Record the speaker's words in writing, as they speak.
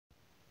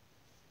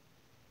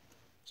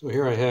So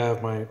here I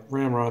have my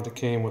Ramrod that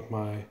came with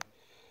my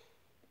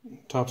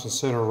Thompson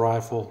Center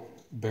rifle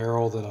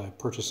barrel that I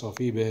purchased off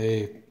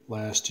eBay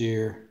last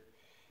year.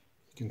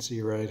 You can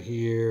see right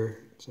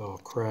here, it's all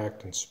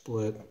cracked and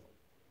split.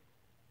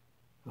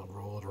 I'll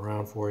roll it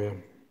around for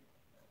you.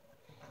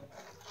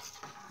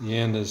 The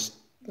end is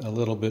a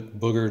little bit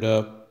boogered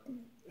up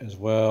as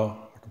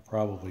well. I could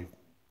probably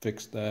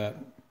fix that.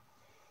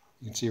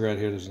 You can see right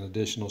here there's an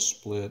additional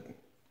split.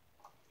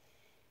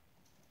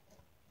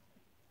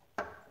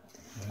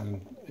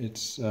 And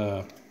it's,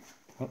 I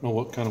don't know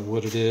what kind of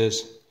wood it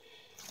is.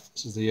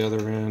 This is the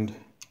other end.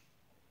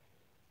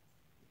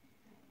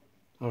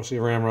 Obviously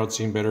a Ramrod's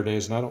seen better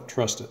days and I don't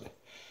trust it.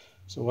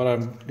 So what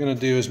I'm going to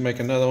do is make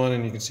another one,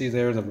 and you can see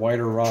there the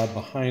wider rod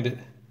behind it.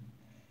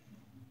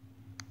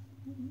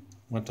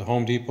 Went to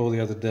Home Depot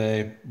the other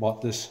day,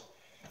 bought this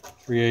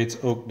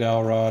 3/8 oak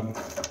dowel rod.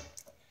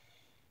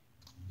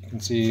 You can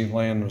see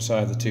laying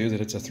beside the two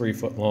that it's a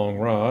 3-foot long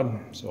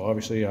rod, so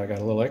obviously I got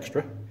a little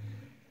extra.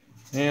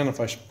 And if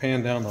I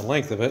pan down the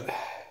length of it,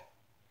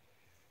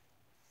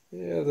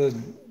 yeah,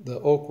 the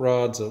oak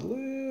rod's a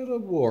little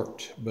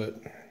warped, but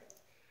I'm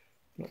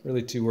not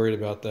really too worried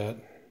about that.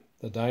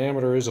 The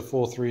diameter is a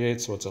full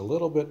 3/8, so it's a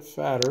little bit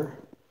fatter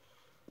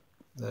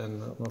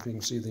than, I don't know if you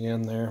can see the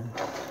end there,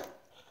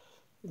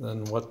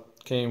 than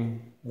what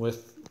came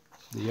with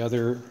the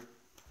other,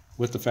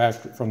 with the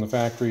factory, from the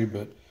factory,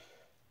 but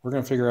we're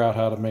going to figure out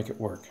how to make it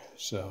work.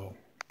 So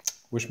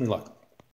wish me luck.